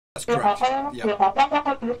That's correct. Yeah.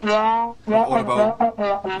 What about?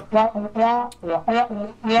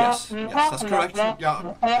 Yes, that's correct.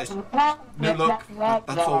 Yeah. It's new look.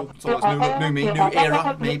 That's all. So it's new look, new me, new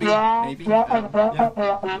era, maybe. Yeah.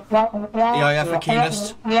 EIF for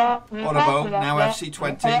keenest. What about now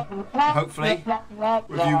FC20? Hopefully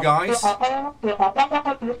with you guys.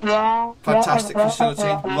 Fantastic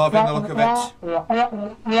facility. Loving the look of it.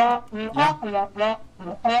 Yeah.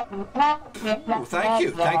 Ooh, thank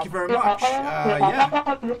you very much.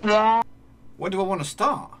 Yeah. When do I want to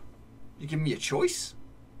start? You give me a choice?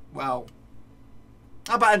 Well,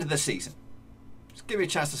 how about end of the season? Just give me a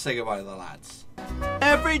chance to say goodbye to the lads.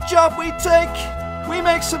 Every job we take, we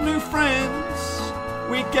make some new friends.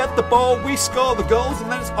 We get the ball, we score the goals,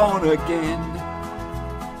 and then it's on again.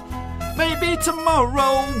 Maybe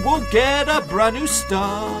tomorrow we'll get a brand new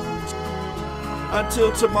start.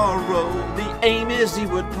 Until tomorrow, the aim is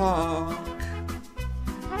Ewood Park.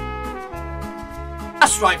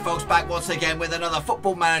 That's right, folks, back once again with another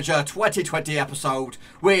Football Manager 2020 episode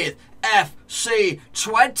with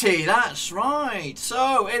FC20. That's right.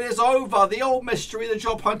 So it is over. The old mystery, the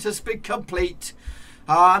job hunt has been complete.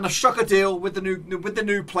 And I've struck a deal with the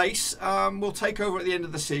new place. We'll take over at the end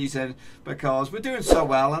of the season because we're doing so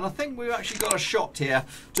well, and I think we've actually got a shot here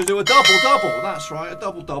to do a double-double. That's right, a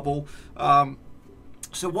double-double.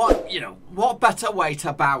 So what better way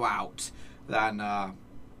to bow out than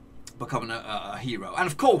becoming a hero? And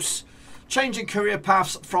of course, changing career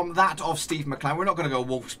paths from that of Steve McLaren. We're not going to go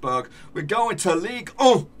Wolfsburg. We're going to League,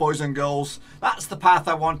 boys and girls. That's the path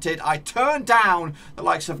I wanted. I turned down the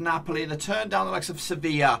likes of Napoli, and I turned down the likes of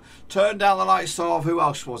Sevilla, turned down the likes of, who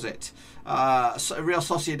else was it? Real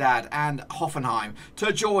Sociedad and Hoffenheim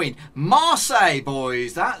to join Marseille,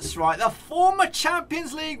 boys. That's right, the former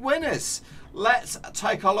Champions League winners. Let's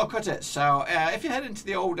take a look at it. So if you head into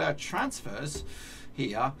the old transfers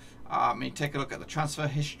here, take a look at the transfer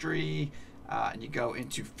history and you go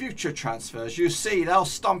into future transfers, you see they'll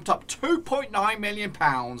stumped up £2.9 million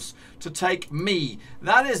to take me.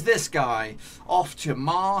 That is this guy off to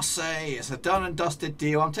Marseille. It's a done and dusted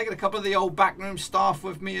deal. I'm taking a couple of the old backroom staff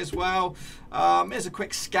with me as well. Here's a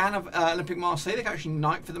quick scan of Olympique Marseille. They're actually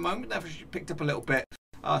ninth for the moment. They've actually picked up a little bit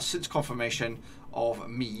since confirmation of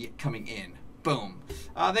me coming in. Boom.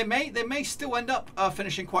 They may still end up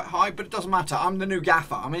finishing quite high, but it doesn't matter. I'm the new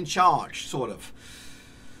gaffer. I'm in charge, sort of.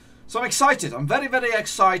 So I'm excited. I'm very, very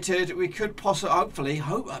excited. We could possibly,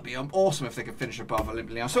 hope that'd be awesome if they could finish above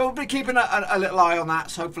Olympique Lyon. So we'll be keeping a little eye on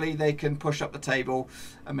that. So hopefully they can push up the table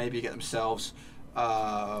and maybe get themselves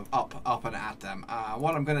up and at them.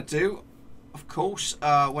 What I'm going to do, of course,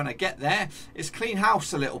 when I get there, is clean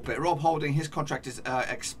house a little bit. Rob Holding, his contract is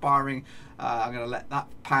expiring. I'm going to let that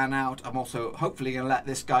pan out. I'm also hopefully going to let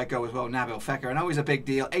this guy go as well, Nabil Fekir. I know he's a big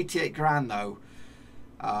deal. 88 grand though.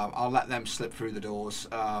 I'll let them slip through the doors.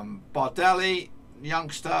 Bardelli,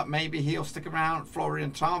 youngster, maybe he'll stick around.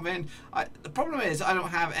 Florian Thauvin. The problem is I don't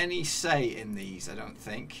have any say in these, I don't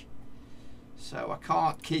think. So I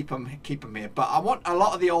can't keep them here. But I want a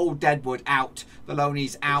lot of the old Deadwood out. The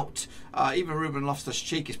Loney's out. Even Ruben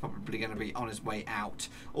Loftus-Cheek is probably going to be on his way out.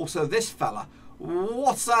 Also this fella.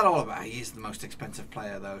 What's that all about? He is the most expensive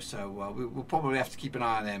player though. So we'll probably have to keep an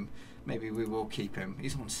eye on him. Maybe we will keep him.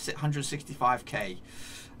 He's on 165k.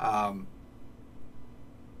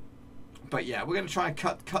 But yeah, we're going to try and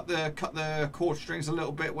cut the cord strings a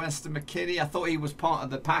little bit. Weston McKinney, I thought he was part of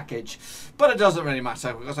the package, but it doesn't really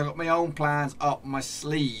matter because I've got my own plans up my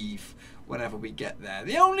sleeve whenever we get there.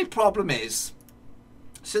 The only problem is,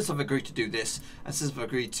 since I've agreed to do this, and since I've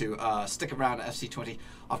agreed to stick around at FC20,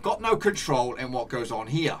 I've got no control in what goes on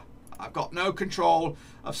here. I've got no control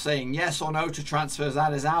of saying yes or no to transfers.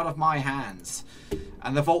 That is out of my hands.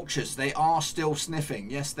 And the vultures, they are still sniffing.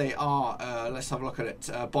 Yes, they are. Let's have a look at it.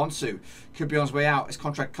 Bonsu could be on his way out. His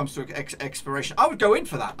contract comes to expiration. I would go in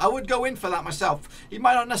for that. I would go in for that myself. He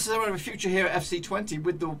might not necessarily have a future here at FC20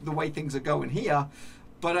 with the way things are going here.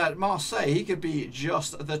 But at Marseille, he could be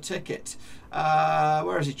just the ticket.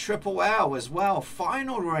 Where is he? Triple L as well.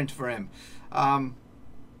 Final rent for him.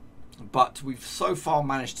 But we've so far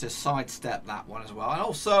managed to sidestep that one as well. And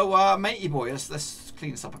also, matey boy, let's clean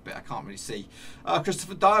this up a bit. I can't really see.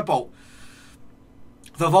 Christopher Diebold.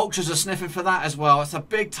 The vultures are sniffing for that as well. It's a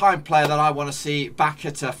big time player that I want to see back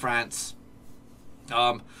at France.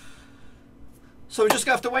 So we're just going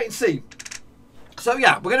to have to wait and see. So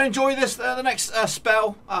yeah, we're going to enjoy this the next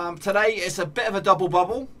spell. Today it's a bit of a double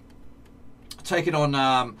bubble. Taking on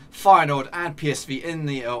Feyenoord and PSV in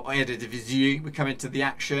the Eredivisie. We come into the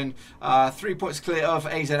action. 3 points clear of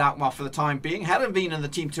AZ Alkmaar for the time being. Hadn't been in the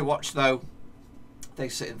team to watch though. they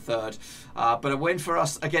sit in third. But a win for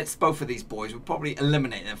us against both of these boys would probably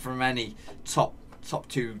eliminate them from any top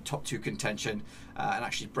two contention and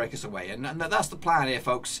actually break us away. And that's the plan here,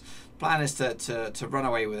 folks. The plan is to run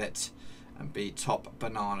away with it and be top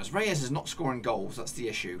bananas. Reyes is not scoring goals. That's the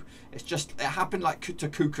issue. It's just, it happened like to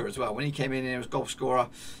Kuka as well. When he came in, he was goal scorer.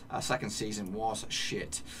 Second season was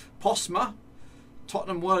shit. Postma,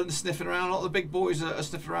 Tottenham were sniffing around. A lot of the big boys are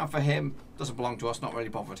sniffing around for him. Doesn't belong to us, not really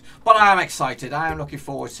bothered. But I am excited. I am looking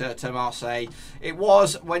forward to Marseille. It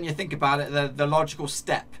was, when you think about it, the logical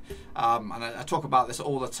step. And I talk about this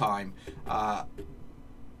all the time. I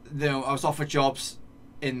was offered jobs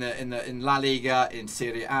in La Liga, in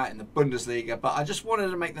Serie A, in the Bundesliga, but I just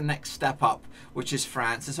wanted to make the next step up, which is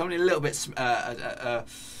France. It's only a little bit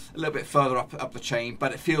further up the chain,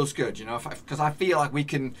 but it feels good, you know, because I feel like we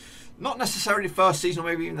can, not necessarily first season or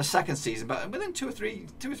maybe even the second season, but within two or three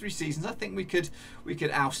seasons, I think we could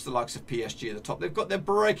oust the likes of PSG at the top. They're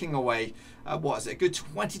breaking away. What is it? A good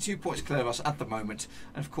 22 points clear of us at the moment,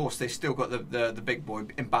 and of course they've still got the big boy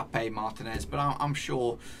Mbappe, Martinez, but I'm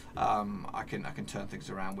sure I can turn things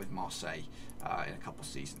around with Marseille in a couple of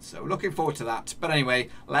seasons. So looking forward to that. But anyway,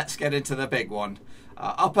 let's get into the big one.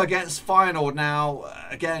 Up against Feyenoord now.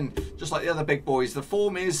 Again, just like the other big boys, the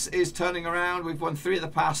form is turning around. We've won 3 of the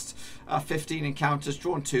past 15 encounters,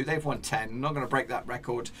 drawn 2. They've won 10. I'm not going to break that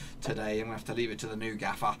record today. I'm going to have to leave it to the new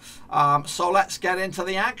gaffer. So let's get into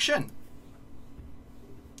the action.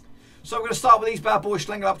 So we're going to start with these bad boys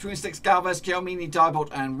slinging up between sticks. Galvez, Chiellini, Diebold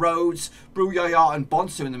and Rhodes. Bruyaya and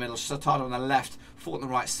Bonsu in the middle. Satado on the left. Fort on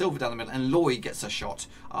the right. Silva down the middle. And Lloyd gets a shot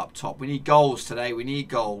up top. We need goals today. We need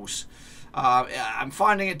goals. I'm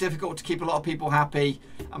finding it difficult to keep a lot of people happy.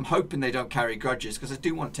 I'm hoping they don't carry grudges because I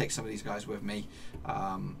do want to take some of these guys with me.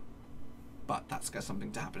 But that's got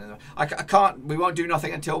something to happen. I can't. We won't do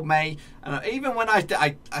nothing until May. And even when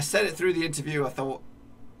I said it through the interview, I thought,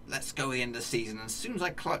 let's go the end of the season. And as soon as I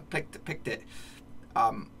picked it,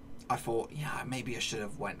 I thought, yeah, maybe I should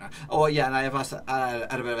have went. Oh yeah, and I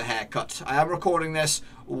had a bit of a haircut. I am recording this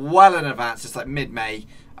well in advance. It's like mid-May.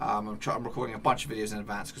 I'm recording a bunch of videos in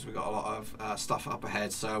advance because we've got a lot of stuff up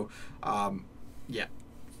ahead. So, yeah.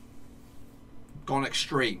 Gone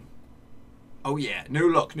extreme. Oh yeah,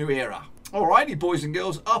 new look, new era. Alrighty, boys and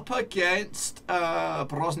girls, up against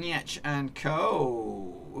Brozniak and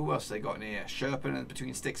co. Who else they got in here? Sherpin in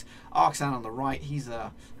between sticks. Arksan on the right, he's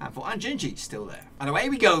a handful. And Gingy still there. And away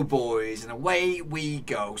we go, boys, and away we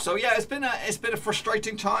go. So yeah, it's been a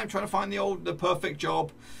frustrating time trying to find the perfect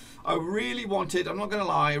job. I really wanted, I'm not going to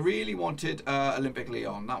lie, I really wanted Olympique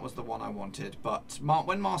Lyon. That was the one I wanted. But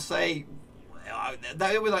when Marseille,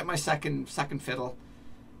 they were like my second fiddle.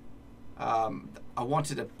 I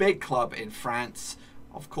wanted a big club in France.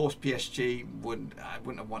 Of course, PSG wouldn't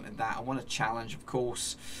have wanted that. I want a challenge, of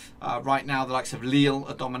course. Right now, the likes of Lille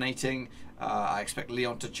are dominating. I expect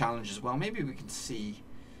Lyon to challenge as well. Maybe we can see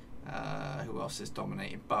who else is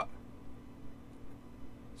dominating. But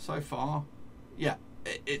so far, yeah,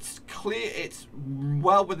 it's clear. It's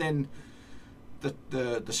well within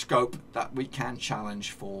the scope that we can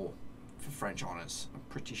challenge for French honours. I'm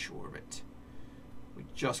pretty sure of it. We're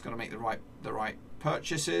just going to make the right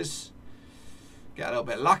purchases. Get a little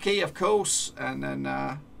bit lucky, of course, and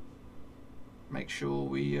then make sure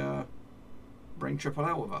we bring Triple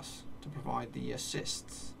L with us to provide the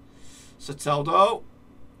assists. Soteldo,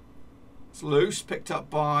 it's loose, picked up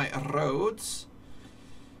by Rhodes,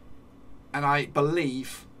 and I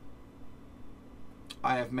believe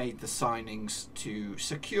I have made the signings to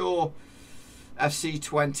secure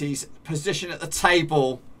FC20's position at the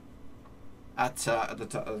table. At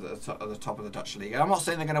the top of the Dutch league. I'm not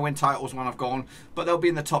saying they're going to win titles when I've gone, but they'll be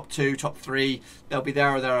in the top 2, top 3. They'll be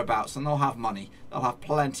there or thereabouts, and they'll have money. They'll have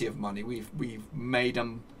plenty of money. We've made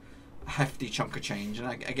them a hefty chunk of change. And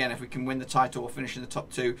again, if we can win the title or finish in the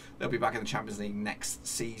top 2, they'll be back in the Champions League next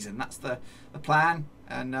season. That's the plan,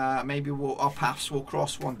 and maybe our paths will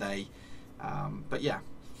cross one day. But yeah.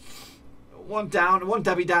 One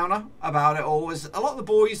Debbie Downer about it all was a lot of the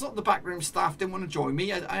boys, a lot of the backroom staff didn't want to join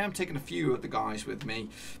me. I am taking a few of the guys with me,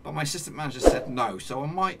 but my assistant manager said no. So I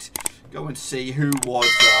might go and see who was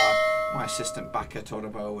my assistant back at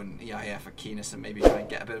Torabo and EIA for Keenest, and maybe try and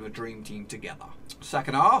get a bit of a dream team together.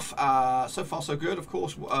 Second half, so far so good. Of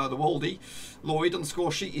course, the Waldy, Lloyd on the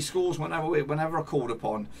score sheet. He scores whenever I called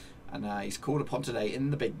upon, and he's called upon today in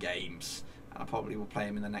the big games. And I probably will play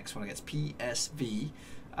him in the next one against PSV.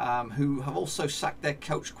 Who have also sacked their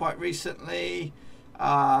coach quite recently.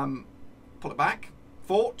 Pull it back.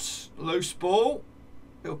 Fort, loose ball.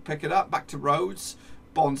 He'll pick it up. Back to Rhodes.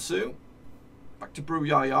 Bonsu. Back to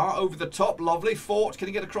Bruyaya. Over the top. Lovely. Fort. Can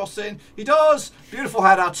he get a cross in? He does. Beautiful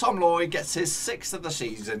header. Tom Lloyd gets his 6th of the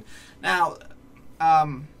season. Now,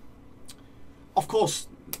 of course,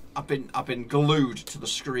 I've been glued to the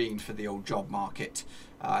screen for the old job market.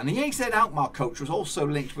 And the AZ Alkmaar coach was also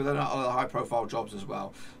linked with other high-profile jobs as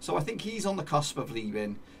well. So I think he's on the cusp of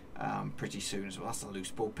leaving pretty soon as well. That's a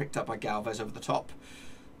loose ball picked up by Galvez over the top.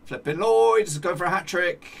 Flipping Lloyd is going for a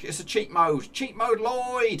hat-trick. It's a cheat mode. Cheat mode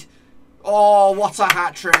Lloyd. Oh, what a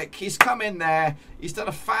hat-trick. He's come in there. He's done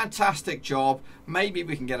a fantastic job. Maybe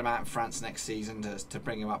we can get him out in France next season to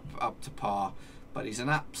bring him up to par. But he's an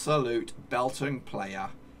absolute belting player.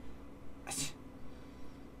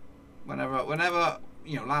 Whenever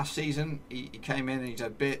you know, last season he came in and he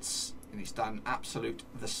did bits, and he's done absolute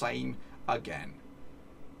the same again.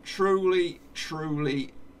 Truly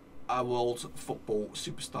a world football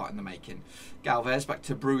superstar in the making. Galvez back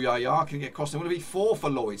to Bruyaya. Can he get across? It will be 4 for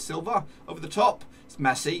Lloyd. Silva over the top. It's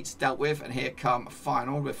messy. It's dealt with, and here come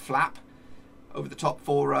final with Flap over the top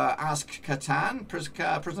for Azkaban, Prison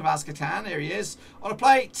of Azkaban. Here he is on a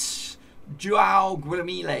plate. Joao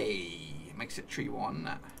Guillemile makes it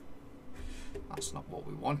 3-1. That's not what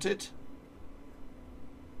we wanted.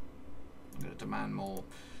 I'm going to demand more.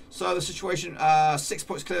 So the situation, 6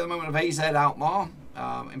 points clear at the moment of AZ Alkmaar.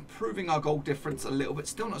 Improving our goal difference a little bit.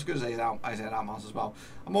 Still not as good as AZ Alkmaar's as well.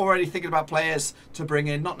 I'm already thinking about players to bring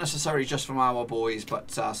in, not necessarily just from our boys,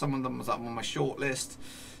 but some of them was up on my short list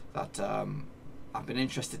that I've been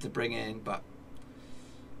interested to bring in, but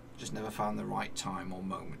just never found the right time or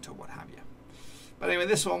moment or what have you. But anyway,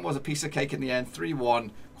 this one was a piece of cake in the end.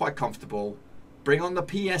 3-1, quite comfortable. Bring on the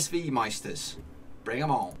PSV Meisters. Bring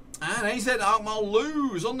them on. And AZ Alkmaar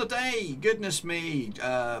lose on the day. Goodness me.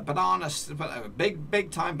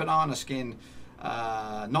 Big time banana skin.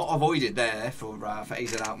 Not avoided there for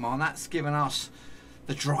AZ Alkmaar. And that's given us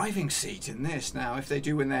the driving seat in this. Now, if they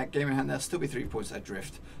do win their game in hand, they'll still be 3 points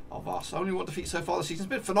adrift of us. Only one defeat so far this season. It's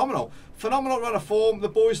been phenomenal. Phenomenal run of form. The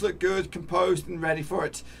boys look good, composed and ready for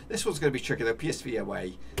it. This one's going to be tricky though. PSV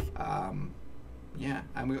away. Yeah,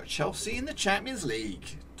 and we've got Chelsea in the Champions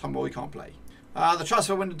League. Tom Boy can't play. The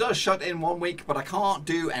transfer window does shut in 1 week, but I can't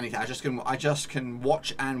do anything. I just can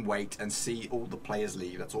watch and wait and see all the players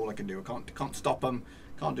leave. That's all I can do. I can't stop them.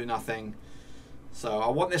 Can't do nothing. So I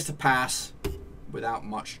want this to pass without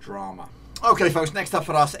much drama. Okay, folks. Next up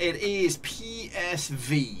for us, it is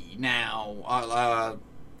PSV. Now,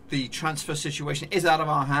 the transfer situation is out of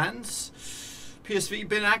our hands. PSV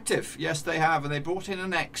been active. Yes, they have, and they brought in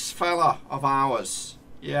an ex-fella of ours.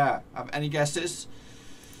 Yeah. Have any guesses?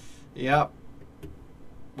 Yep.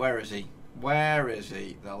 Where is he? Where is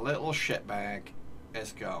he? The little shitbag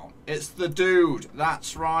is gone. It's the dude.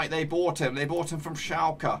 That's right. They bought him. They bought him from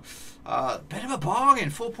Schalke. Bit of a bargain.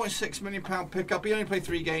 £4.6 million pickup. He only played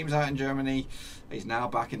 3 games out in Germany. He's now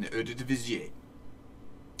back in the Eredivisie.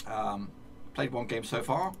 Played 1 game so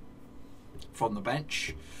far from the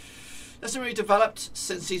bench. Hasn't really developed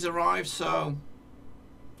since he's arrived. So,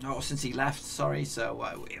 since he left. Sorry.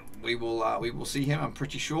 So we will see him. I'm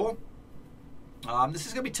pretty sure. This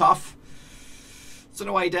is going to be tough. It's an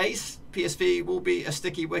away days. PSV will be a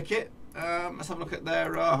sticky wicket. Let's have a look at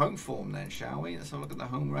their home form then, shall we? Let's have a look at the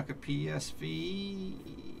home record. PSV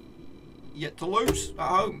yet to lose at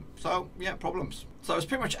home. So, yeah, problems. So it's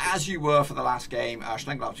pretty much as you were for the last game.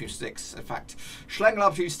 Schlengel up 2 sticks. In fact, Schlengel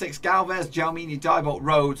up 2 sticks. Galvez, Jalmini, Diebold,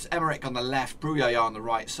 Rhodes, Emmerich on the left, Bruyaya on the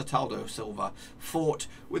right, Sotaldo, Silva, Fort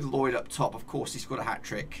with Lloyd up top. Of course, he's got a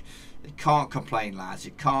hat-trick. You can't complain, lads.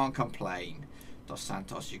 You can't complain. Dos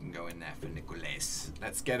Santos, you can go in there for Nicolas.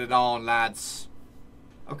 Let's get it on, lads.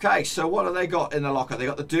 Okay, so what have they got in the locker? They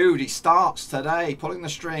got the dude. He starts today, pulling the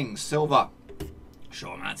strings. Silva.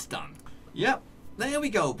 Sure, that's done. Yep. There we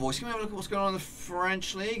go, boys. Can we have a look at what's going on in the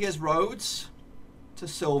French League? Here's Rhodes to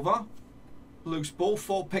Silva. Loose ball.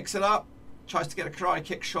 Ford picks it up. Tries to get a karate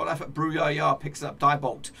kick shot effort. Bruyaya picks it up.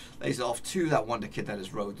 Diebold lays it off to that wonder kid that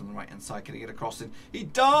is Rhodes on the right hand side. Can he get a cross in? He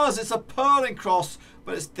does. It's a purling cross,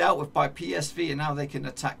 but it's dealt with by PSV, and now they can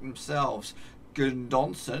attack themselves.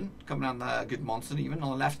 Gudmonsen coming down there. Gudmonsen even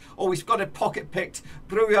on the left. Oh, he's got it pocket picked.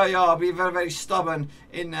 Bruyaya being very, very stubborn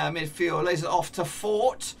in midfield. Lays it off to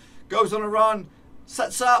Fort. Goes on a run.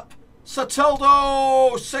 Sets up.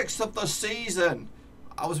 Sotaldo, 6th of the season.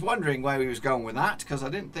 I was wondering where he was going with that because I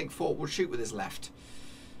didn't think Fort would shoot with his left.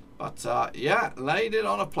 But yeah, laid it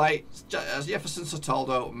on a plate. Jefferson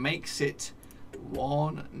Sotaldo makes it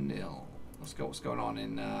 1-0. Let's go. What's going on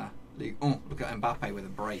in League? Oh, look at Mbappe with a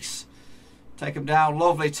brace. Take him down.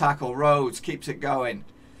 Lovely tackle. Rhodes keeps it going.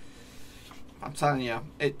 I'm telling you,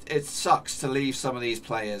 it sucks to leave some of these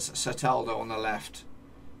players. Sotaldo on the left.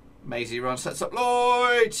 Maisie run, sets up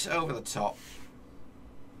Lloyd over the top.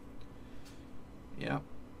 Yeah.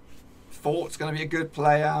 Fort's going to be a good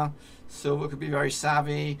player. Silva could be very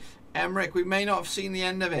savvy. Emmerich, we may not have seen the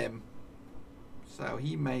end of him. So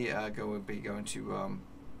he may be going to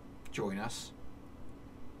join us.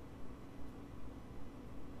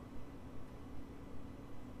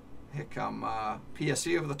 Here come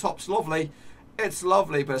PSV over the top. It's lovely. It's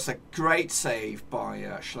lovely, but it's a great save by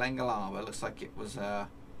Schlengelauer. It looks like it was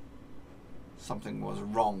something was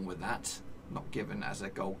wrong with that. Not given as a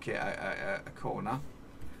goal kick, a corner.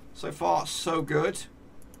 So far, so good.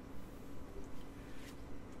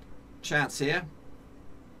 Chance here.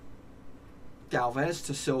 Galvez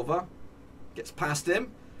to Silva. Gets past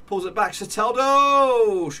him. Pulls it back.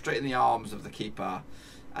 Soteldo! Straight in the arms of the keeper,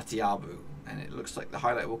 Atiabu. And it looks like the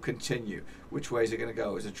highlight will continue. Which way is it going to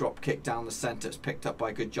go? It's a drop kick down the centre. It's picked up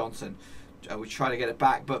by Good Johnson. We try to get it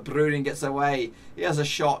back, but Bruning gets away. He has a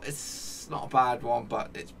shot. It's not a bad one, but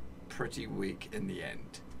it's pretty weak in the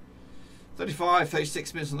end.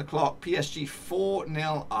 36 minutes on the clock. PSG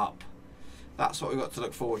 4-0 up. That's what we've got to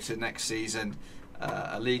look forward to next season.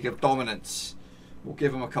 A league of dominance. We'll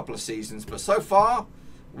give them a couple of seasons, but so far,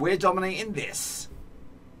 we're dominating this.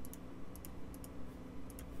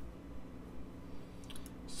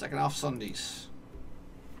 Second half Sundays.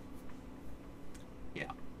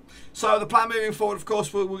 Yeah. So the plan moving forward, of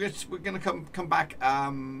course, we're going to come back,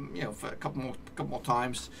 you know, for a couple more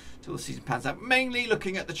times till the season pans out. Mainly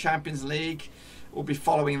looking at the Champions League. We'll be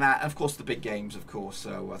following that, and of course the big games, of course.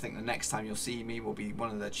 So I think the next time you'll see me will be one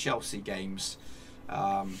of the Chelsea games.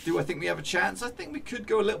 Do I think we have a chance? I think we could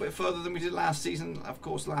go a little bit further than we did last season. Of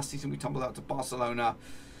course, last season we tumbled out to Barcelona.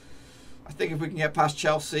 I think if we can get past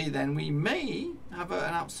Chelsea, then we may have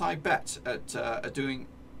an outside bet at doing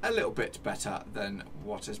a little bit better than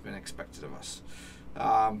what has been expected of us.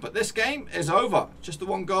 But this game is over. Just the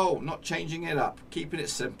one goal, not changing it up, keeping it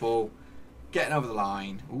simple, getting over the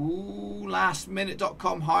line. Ooh,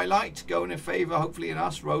 lastminute.com highlight going in favour, hopefully in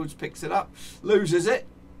us. Rhodes picks it up, loses it.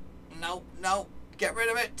 No, no, get rid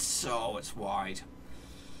of it. So it's wide.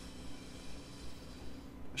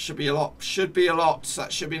 Should be a lot. Should be a lot. So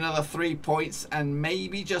that should be another 3 points, and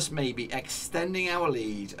maybe, just maybe, extending our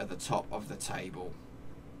lead at the top of the table.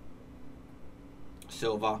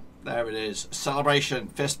 Silva, there it is. Celebration,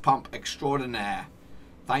 fist pump extraordinaire.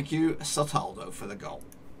 Thank you, Soteldo, for the goal.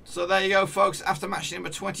 So there you go, folks. After match number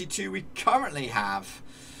 22, we currently have,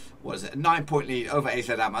 what is it, a 9-point lead over AZ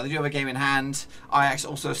Alkmaar. They do have a game in hand. Ajax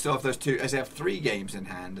also still have those two, as they have 3 games in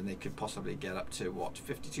hand, and they could possibly get up to, what,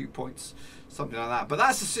 52 points? Something like that. But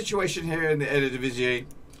that's the situation here in the Eredivisie.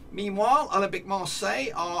 Meanwhile, Olympique Marseille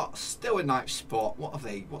are still in 9th spot.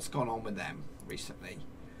 What's gone on with them recently?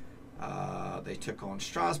 They took on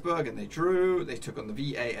Strasbourg and they drew. They took on the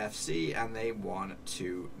VAFC and they won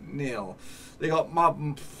 2-0. They got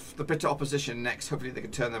the bitter opposition next. Hopefully they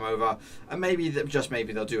can turn them over, and maybe, just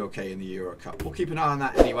maybe, they'll do okay in the Euro Cup. We'll keep an eye on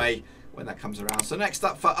that anyway when that comes around. So next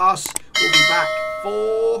up for us, we'll be back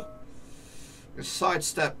for, we'll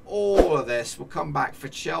sidestep all of this. We'll come back for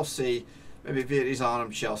Chelsea, maybe Vierdes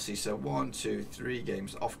Arnhem Chelsea. So 1, 2, 3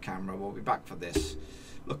 games off camera. We'll be back for this.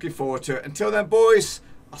 Looking forward to it. Until then, boys,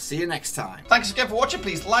 I'll see you next time. Thanks again for watching.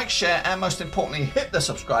 Please like, share, and most importantly, hit the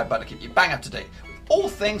subscribe button to keep you bang up to date with all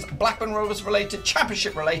things Blackburn Rovers related,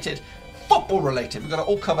 Championship related, football related. We've got it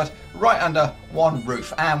all covered right under one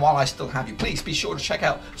roof. And while I still have you, please be sure to check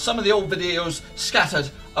out some of the old videos scattered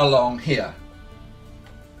along here.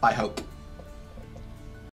 I hope.